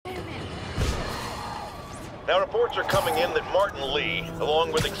Now, reports are coming in that Martin Lee,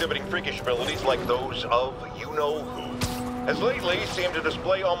 along with exhibiting freakish abilities like those of you-know-who, has lately seemed to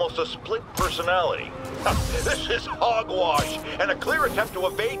display almost a split personality. This is hogwash and a clear attempt to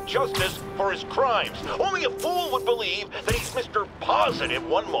evade justice for his crimes. Only a fool would believe that he's Mr. Positive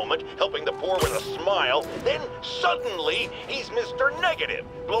one moment, helping the poor with a smile, then suddenly he's Mr. Negative,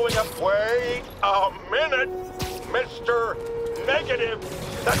 blowing up. Wait a minute! Mr. Negative!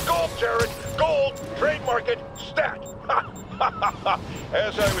 That's gold, Jared! Gold! Trademark it! Stat!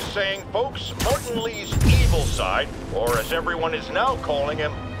 As I was saying, folks, Martin Lee's evil side, or as everyone is now calling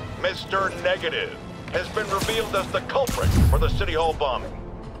him, Mr. Negative, has been revealed as the culprit for the City Hall bombing.